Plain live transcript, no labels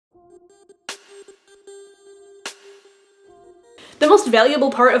The most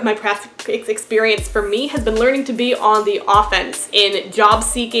valuable part of my Praxis experience for me has been learning to be on the offense in job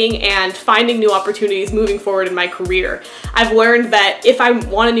seeking and finding new opportunities moving forward in my career. I've learned that if I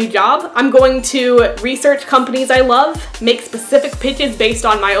want a new job, I'm going to research companies I love, make specific pitches based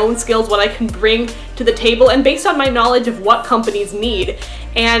on my own skills, what I can bring to the table, and based on my knowledge of what companies need.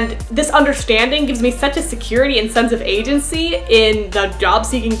 And this understanding gives me such a security and sense of agency in the job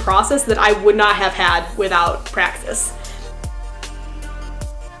seeking process that I would not have had without Praxis.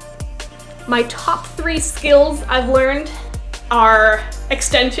 My top 3 skills I've learned are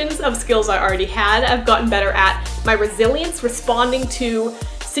extensions of skills I already had. I've gotten better at my resilience, responding to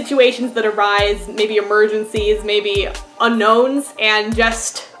situations that arise, maybe emergencies, maybe unknowns, and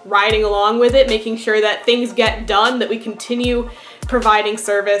just riding along with it, making sure that things get done, that we continue providing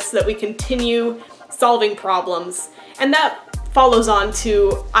service, that we continue solving problems. And that follows on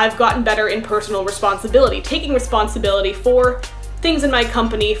to I've gotten better in personal responsibility, taking responsibility for things in my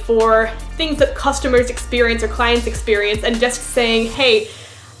company, for things that customers experience or clients experience, and just saying, hey,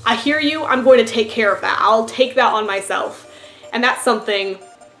 I hear you, I'm going to take care of that. I'll take that on myself. And that's something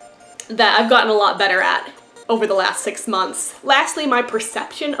that I've gotten a lot better at over the last 6 months. Lastly, my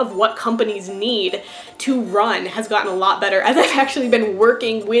perception of what companies need to run has gotten a lot better as I've actually been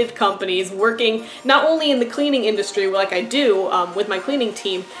working with companies, working not only in the cleaning industry like I do with my cleaning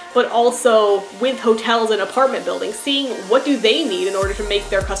team, but also with hotels and apartment buildings, seeing what do they need in order to make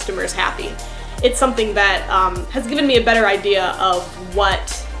their customers happy. It's something that has given me a better idea of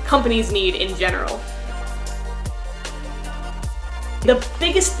what companies need in general. The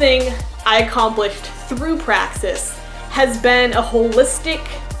biggest thing I accomplished through Praxis has been a holistic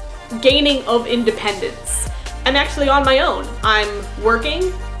gaining of independence. I'm actually on my own. I'm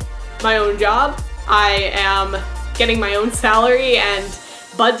working my own job. I am getting my own salary and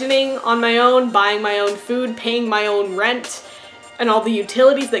budgeting on my own, buying my own food, paying my own rent, and all the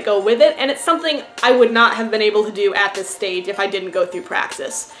utilities that go with it. And it's something I would not have been able to do at this stage if I didn't go through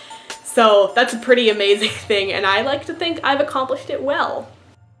Praxis. So that's a pretty amazing thing, and I like to think I've accomplished it well.